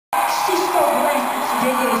black. It's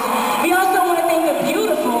ridiculous. We also want to thank the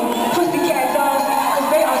beautiful Pussycat dolls because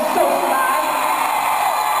they are so fly.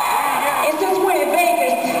 And since we're in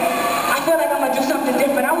Vegas, I feel like I'm going to do something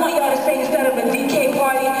different. I want y'all to say instead of a DK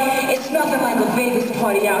party, it's nothing like a Vegas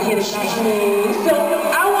party out here tonight. So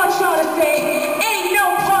I want y'all to say, ain't no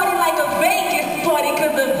party like a Vegas party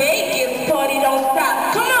because the Vegas party don't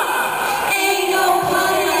stop. Come on. Ain't no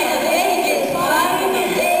party like a Vegas party. The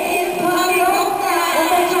Vegas party don't stop. One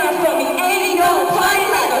more time for me. Ain't no party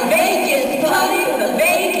like a Vegas party. The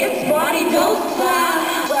Vegas party don't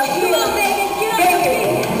stop. Well, here,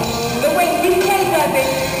 Vegas, the way DK does it,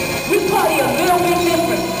 we party a little bit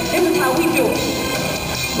different. This is how we do it.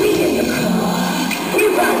 We in the car, we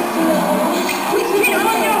ride slow, we get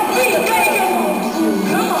on your feet, baby.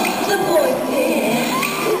 Come on, the boys there,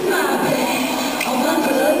 it's my bag. All my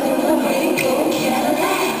girls in the rainbow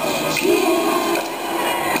Cadillac, yeah.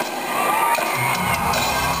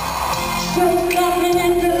 So coming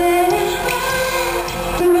at the ladder,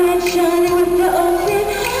 the red shining with the open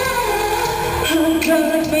eye. Hot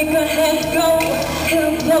girls make her head go, hair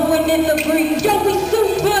blowing in the breeze. Yo, we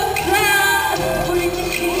super fly. Putting the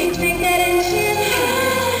keys, make that engine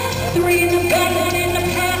high. 3 in the back, 1 in the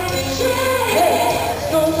passenger. Hey,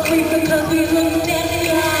 so creepy cause we look at the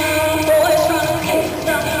line. Boys tryna taste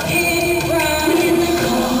some hidden ground. We in the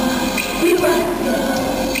car, we ride slow.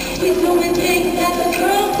 We doing things that the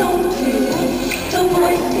girls don't do. The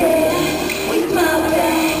boys there, we smile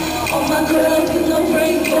back. All my girls in the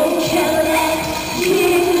rainbow Cadillac,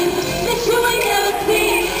 yeah. That you ain't never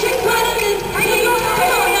seen. She's right on this thing.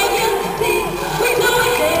 Come on, now you see. We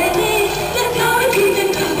doing anything. That's how we keep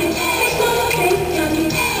it coming. It's on the face coming.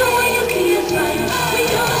 So when you see us running, we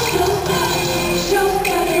gonna show coming. Show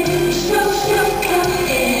coming. Show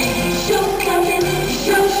coming. Show coming.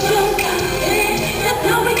 Show coming. That's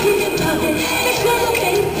how we keep it coming. It's on the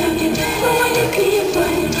face coming. So when you see us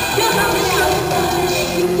running, you're gonna show coming.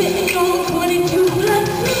 We sitting on 22 plus.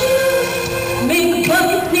 Make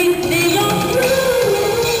buckets need neon blue.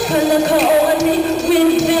 Color coordinate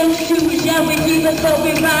with them shoes. Yeah, we keep it so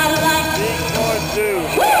we ride like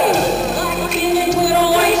woo! Like feeling with a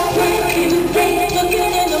white strip. Keep it straight,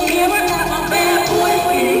 looking in the mirror at my bad boy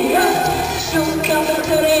video. Show something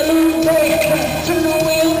till they lose their breath. Turn the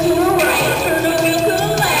wheel to the right, turn the wheel to the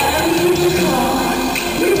left. We in the car,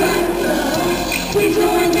 we ride slow. We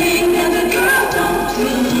doing